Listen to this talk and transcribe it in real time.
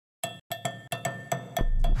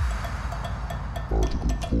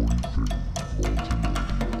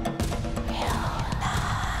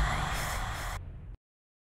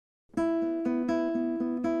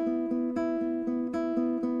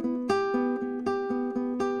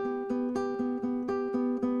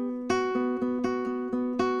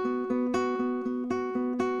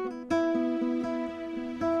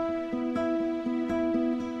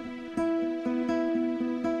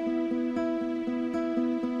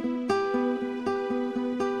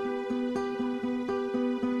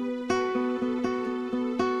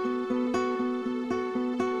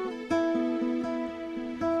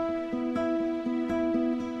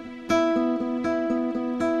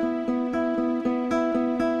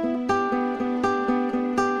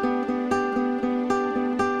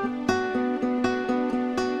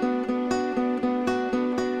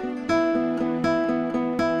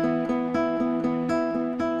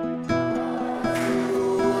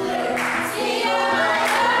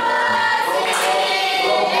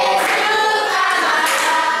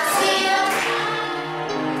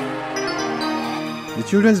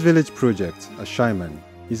Children's Village Project, a Shaiman,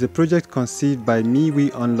 is a project conceived by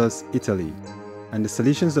Miwi Onlus, Italy, and the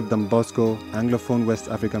Salesianos of Don Bosco, Anglophone West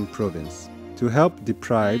African Province, to help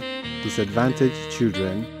deprived, disadvantaged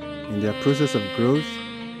children in their process of growth,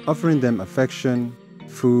 offering them affection,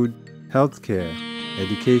 food, healthcare,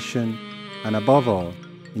 education, and above all,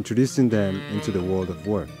 introducing them into the world of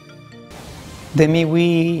work. The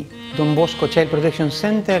Miwi Don Bosco Child Protection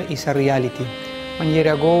Center is a reality. 1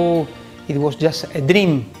 year ago, it was just a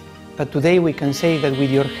dream, but today we can say that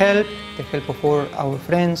with your help, the help of all our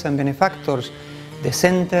friends and benefactors, the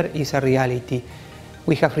center is a reality.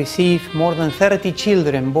 We have received more than 30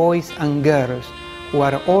 children, boys and girls, who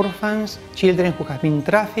are orphans, children who have been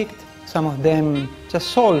trafficked, some of them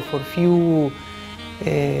just sold for a few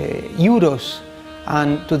euros,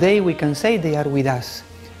 and today we can say they are with us.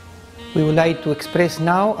 We would like to express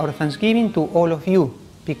now our thanksgiving to all of you,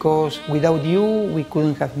 because without you we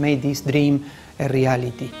couldn't have made this dream a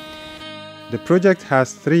reality. The project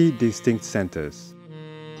has 3 distinct centers: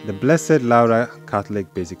 the Blessed Laura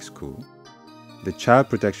Catholic Basic School, the Child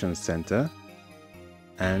Protection Center,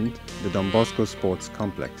 and the Don Bosco Sports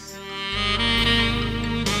Complex.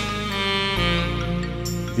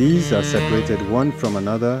 These are separated one from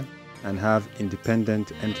another and have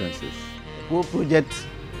independent entrances. The whole project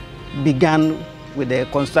began with the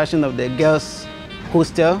construction of the girls'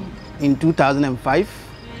 hostel in 2005,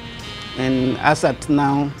 and as at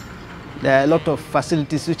now there are a lot of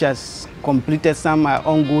facilities which are completed. Some are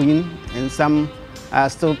ongoing and some are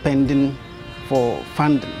still pending for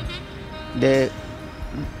funding. The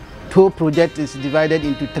whole project is divided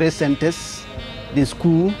into 3 centers: the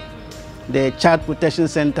school, the Child Protection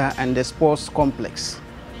Center, and the sports complex.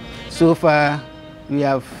 So far we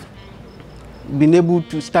have been able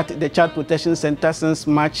to start the Child Protection Center since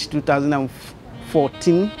March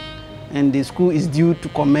 2014, and the school is due to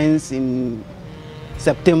commence in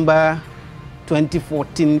September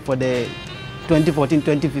 2014 for the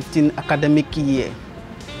 2014-2015 academic year.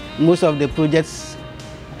 Most of the projects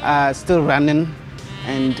are still running,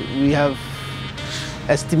 and we have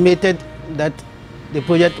estimated that the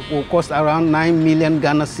project will cost around 9 million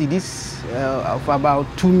Ghana cedis, of about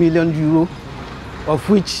 2 million euro, of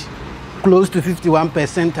which close to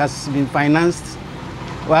 51% has been financed,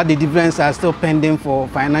 while the difference are still pending for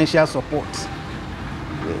financial support.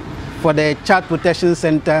 For the Child Protection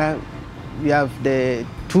Center, we have the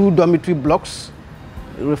 2 dormitory blocks,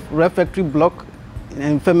 refectory block, and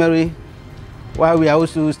infirmary, while we are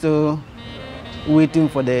also still waiting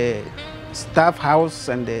for the staff house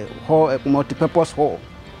and the hall, multi-purpose hall.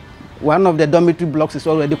 One of the dormitory blocks is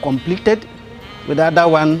already completed, with the other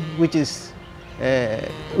one which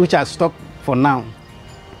are stopped for now.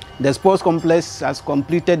 The sports complex has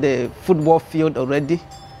completed the football field already,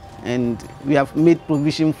 and we have made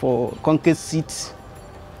provision for concrete seats,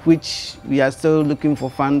 which we are still looking for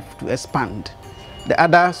funds to expand. The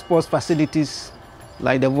other sports facilities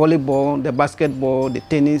like the volleyball, the basketball, the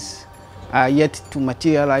tennis are yet to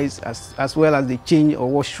materialize, as well as the change or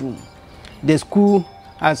washroom. The school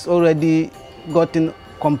has already gotten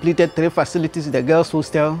completed 3 facilities: the girls'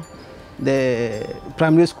 hostel, the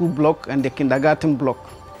primary school block, and the kindergarten block.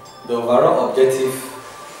 The overall objective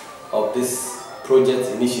of this project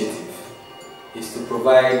initiative is to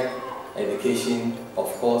provide education,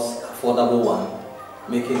 of course, affordable one,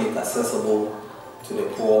 making it accessible to the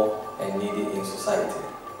poor and needy in society.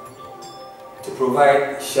 To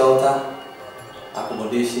provide shelter,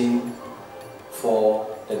 accommodation for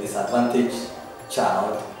the disadvantaged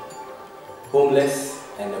child, homeless,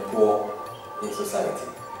 and the poor in society.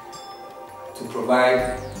 To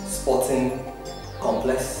provide sporting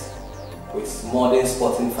complex with modern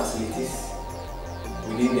sporting facilities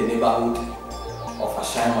within the neighborhood of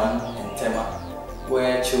Ashaiman and Tema,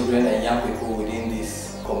 where children and young people within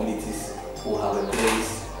these communities will have a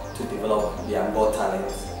place to develop their raw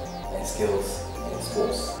talents and skills in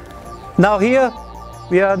sports. Now here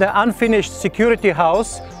we are the unfinished security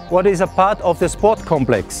house, what is a part of the sport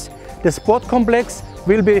complex. The sport complex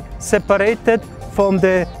will be separated from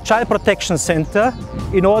the Child Protection Center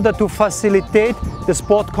in order to facilitate the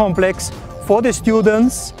sport complex for the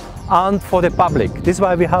students and for the public. This is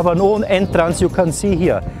why we have an own entrance, you can see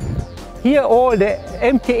here. Here all the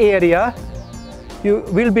empty area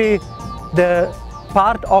will be the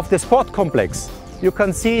part of the sport complex. You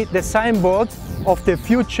can see the signboard of the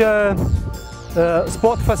future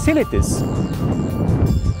sport facilities.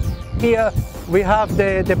 Here we have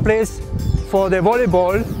the place for the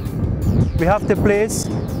volleyball. We have the place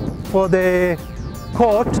for the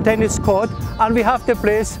court, tennis court, and we have the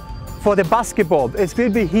place for the basketball. It will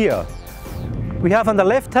be here. We have on the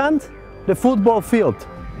left hand the football field.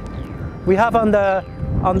 We have on the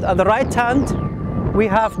on the right hand, we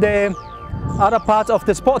have the other parts of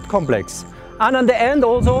the sport complex. And on the end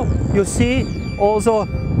also, you see also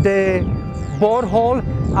the borehole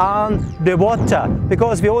and the water,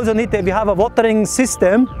 because we also need we have a watering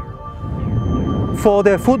system for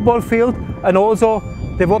the football field and also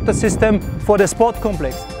the water system for the sport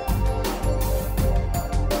complex.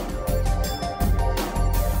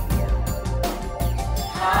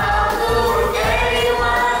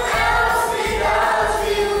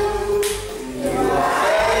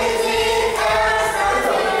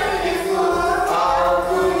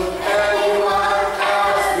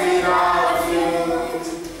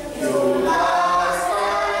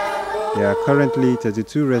 There are currently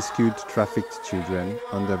 32 rescued trafficked children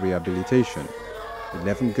under rehabilitation,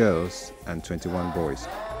 11 girls and 21 boys.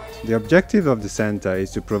 The objective of the center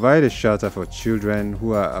is to provide a shelter for children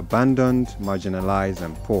who are abandoned, marginalized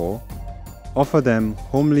and poor, offer them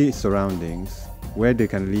homely surroundings where they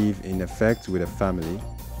can live in effect with a family,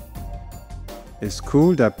 a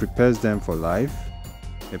school that prepares them for life,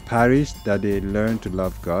 a parish that they learn to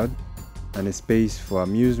love God, and a space for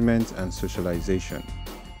amusement and socialization.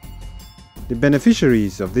 The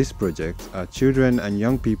beneficiaries of this project are children and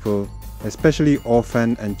young people, especially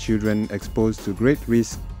orphan and children exposed to great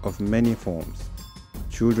risk of many forms.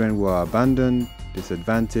 Children who are abandoned,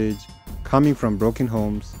 disadvantaged, coming from broken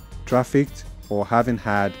homes, trafficked, or having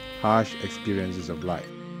had harsh experiences of life.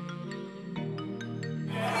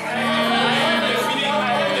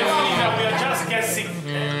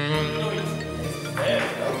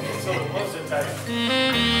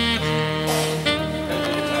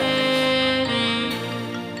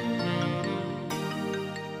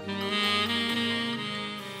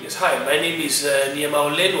 Hi, my name is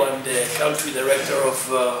Niema Olenu. I'm the country director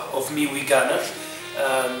of MIWI Ghana.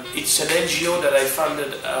 It's an NGO that I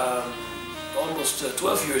founded almost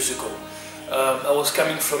 12 years ago. I was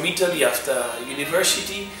coming from Italy after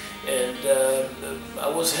university, and I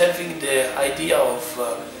was having the idea of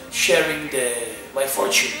sharing my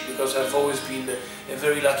fortune, because I've always been a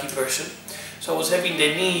very lucky person. So I was having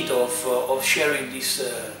the need of sharing this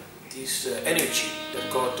energy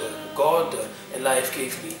that God and life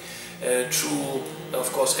gave me through,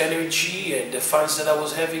 of course, energy and the funds that I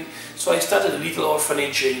was having. So I started a little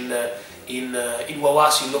orphanage in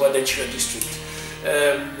Wawasi, in Lower Denchira district,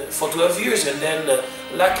 for 12 years, and then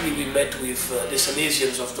luckily we met with the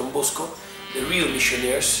Salesianos of Don Bosco, the real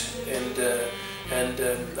missionaries, and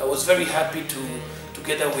I was very happy to,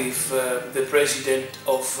 together with the president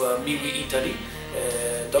of MIWI Italy,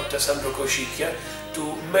 Dr. Sandro Coscicchia,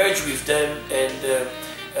 to merge with them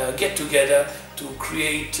and get together to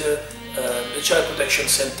create a child protection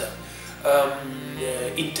center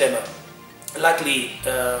in Tema. Luckily,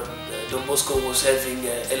 Don Bosco was having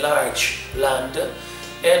a large land,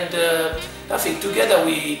 and I think together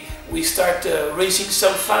we start raising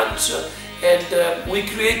some funds, and we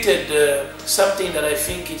created something that I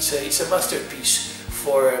think it's a masterpiece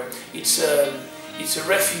for it's a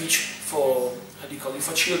refuge for, how do you call it,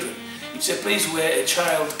 for children. It's a place where a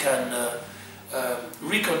child can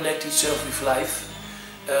reconnect itself with life.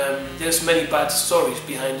 There's many bad stories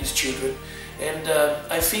behind these children, and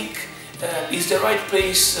I think it's the right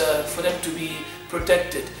place for them to be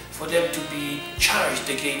protected, for them to be charged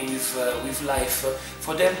again with life,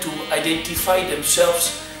 for them to identify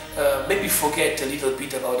themselves, maybe forget a little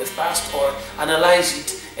bit about the past or analyze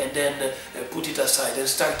it and then put it aside and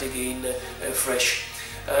start again fresh.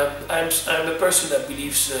 I'm a person that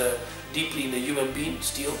believes deeply in the human being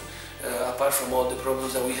still, apart from all the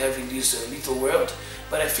problems that we have in this little world,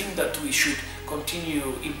 but I think that we should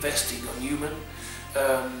continue investing on human,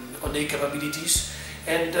 on their capabilities,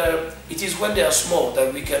 and it is when they are small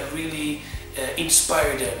that we can really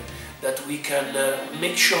inspire them, that we can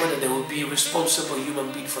make sure that they will be responsible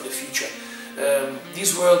human beings for the future.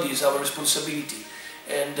 This world is our responsibility,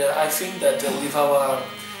 and I think that with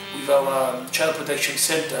our Child Protection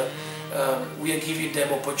Center, we are giving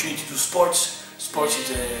them opportunity to sports. Sports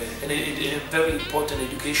is a very important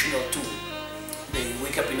educational tool. They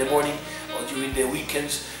wake up in the morning or during the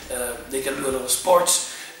weekends, they can do a lot of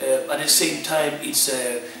sports. At the same time, it's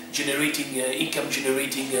generating income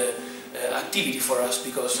generating activity for us,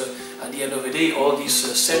 because at the end of the day, all this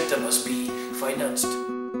center must be financed.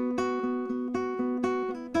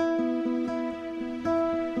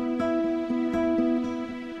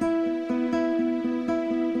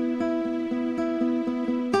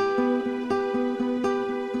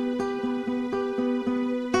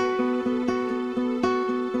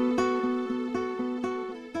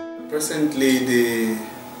 Presently, the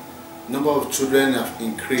number of children have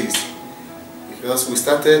increased, because we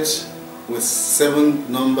started with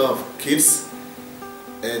 7 number of kids,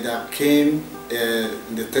 that came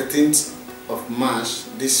the 13th of March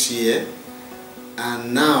this year,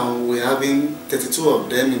 and now we're having 32 of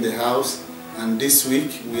them in the house, and this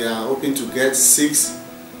week we are hoping to get 6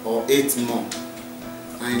 or 8 more.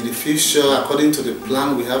 And in the future, according to the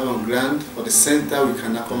plan we have on ground for the center, we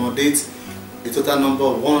can accommodate a total number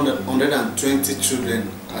of 120 children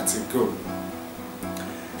at a go.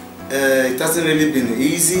 It hasn't really been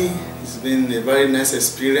easy. It's been a very nice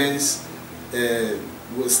experience.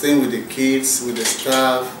 We're staying with the kids, with the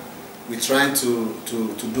staff. We're trying to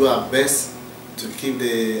do our best to keep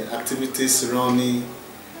the activities running.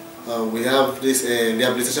 We have this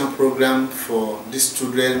rehabilitation program for these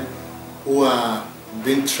children who are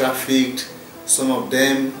being trafficked. Some of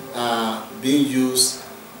them are being used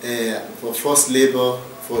for forced labor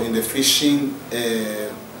in the fishing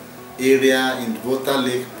area in Water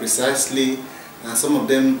Lake precisely, and some of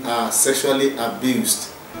them are sexually abused.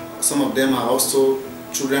 Some of them are also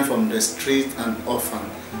children from the street and orphan.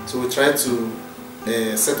 So we try to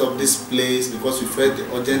set up this place because we felt the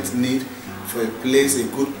urgent need for a place, a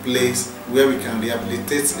good place where we can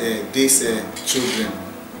rehabilitate these children.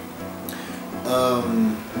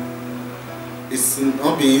 It's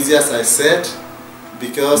not been easy, as I said,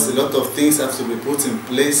 because a lot of things have to be put in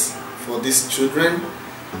place for these children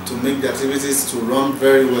to make the activities to run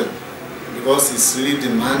very well, because it's really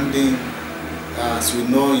demanding. As we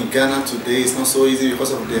know, in Ghana today, it's not so easy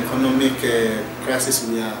because of the economic crisis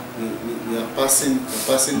we are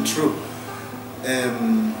passing through.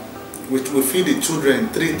 We feed the children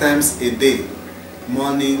 3 times a day,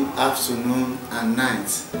 morning, afternoon, and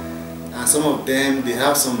night. And some of them, they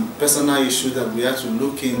have some personal issues that we have to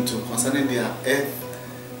look into concerning their health.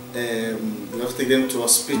 We have to take them to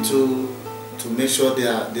hospital to make sure they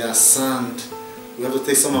are sound. We have to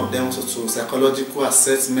take some of them also to psychological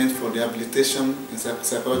assessment for rehabilitation in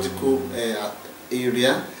psychological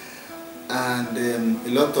area, and a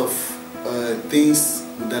lot of things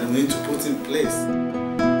that we need to put in place.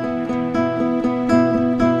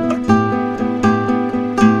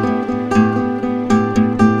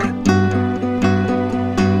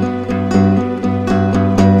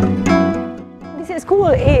 This school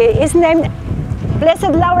is named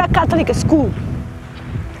Blessed Laura Catholic School.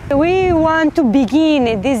 We want to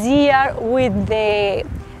begin this year with the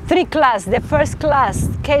 3 classes. The first class,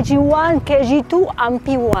 KG1, KG2, and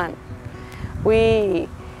P1.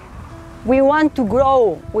 We want to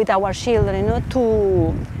grow with our children,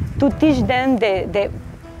 to teach them the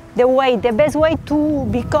best way to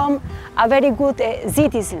become a very good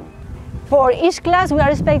citizen. For each class, we are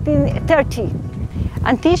expecting 30.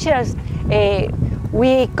 And teachers,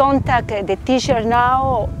 we contact the teacher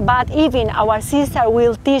now, but even our sister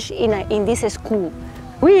will teach in this school.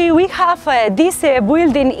 We have this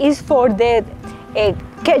building is for the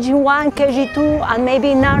KG1, KG2, and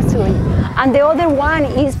maybe nursery, and the other one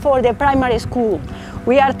is for the primary school.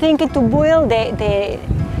 We are thinking to build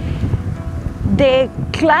the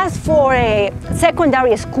class for a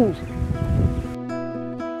secondary school.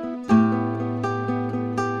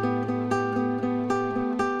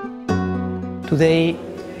 Today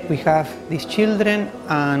we have these children,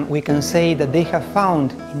 and we can say that they have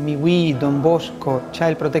found in Miwi Don Bosco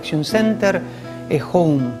Child Protection Center a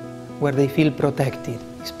home where they feel protected.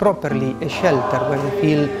 It's properly a shelter where they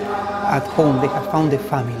feel at home. They have found a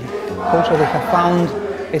family. Also they have found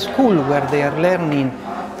a school where they are learning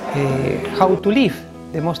how to live,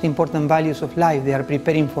 the most important values of life. They are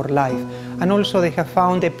preparing for life. And also they have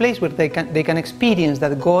found a place where they can experience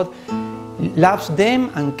that God loves them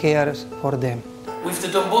and cares for them. With the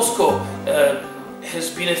Don Bosco has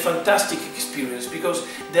been a fantastic experience, because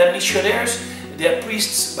they are missionaries, they are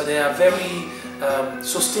priests, but they are very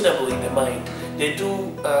sustainable in their mind. They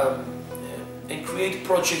do and create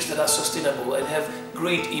projects that are sustainable and have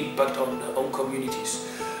great impact on communities.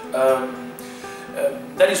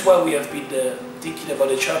 That is why we have been thinking about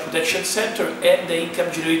the Child Protection Center and the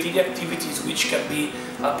income generating activities, which can be,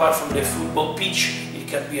 apart from the football pitch, it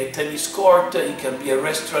can be a tennis court, it can be a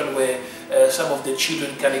restaurant where some of the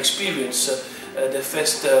children can experience for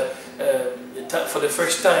the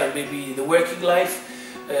first time, maybe the working life,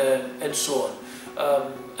 and so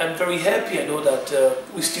on. I'm very happy. I know that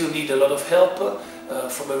we still need a lot of help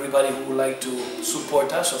from everybody who would like to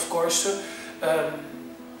support us, of course.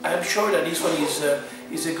 I'm sure that this one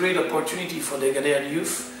is a great opportunity for the Ghanaian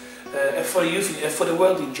youth, and for youth and for the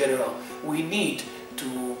world in general. We need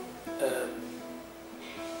to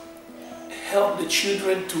help the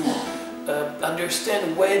children to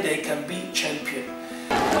understand where they can be champion.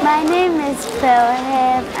 My name is Phil.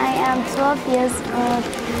 I am 12 years old,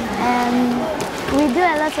 and We do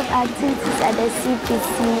a lot of activities at the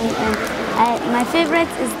CPC, and my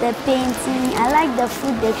favorite is the painting. I like the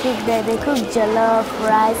food they cook there. They cook jollof,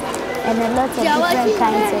 rice, and a lot of different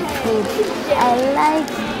kinds of food. I like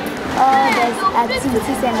all the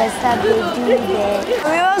activities and the stuff they do there.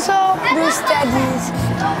 We also do studies.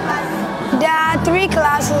 There are 3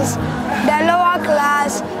 classes: the lower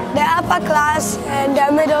class, the upper class, and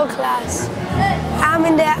the middle class. I'm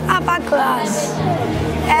in the upper class,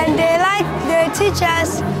 and they teach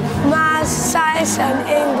us math, science, and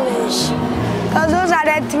English, because those are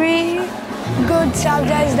the 3 good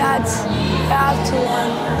subjects that you have to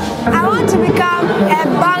learn. I want to become a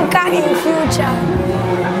banker in future.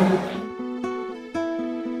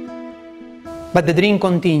 But the dream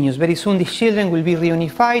continues. Very soon these children will be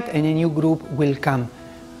reunified and a new group will come.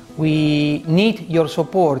 We need your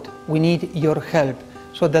support, we need your help,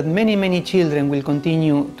 so that many children will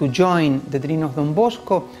continue to join the Dream of Don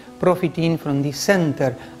Bosco, profiting from this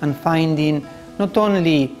center and finding not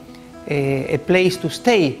only a place to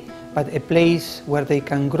stay, but a place where they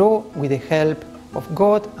can grow with the help of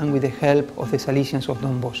God and with the help of the Salesians of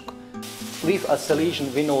Don Bosco. We as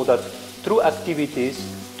Salesians, we know that through activities,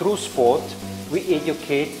 through sport, we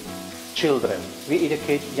educate children, we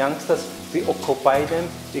educate youngsters, we occupy them,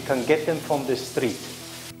 we can get them from the street.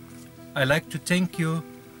 I'd like to thank you,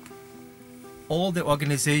 all the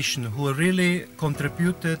organizations who really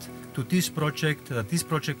contributed to this project, that this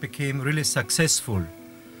project became really successful.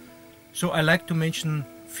 So I'd like to mention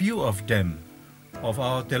few of them, of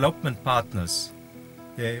our development partners.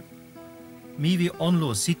 The Mivi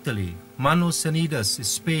Onlus, Italy, Manos Unidas,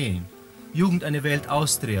 Spain, Jugend eine Welt,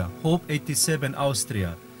 Austria, Hope 87,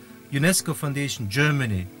 Austria, UNESCO Foundation,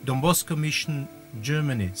 Germany, Don Bosco Mission,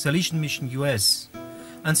 Germany, Salesian Mission, US,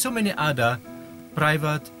 and so many other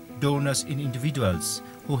private donors and individuals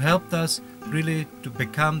who helped us really to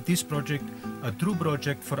become this project a true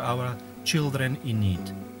project for our children in need.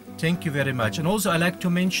 Thank you very much. And also I'd like to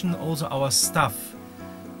mention also our staff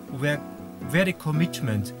who were very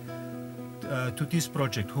commitment to this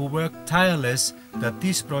project, who worked tireless that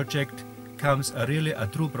this project becomes really a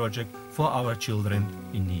true project for our children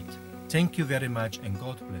in need. Thank you very much and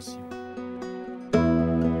God bless you.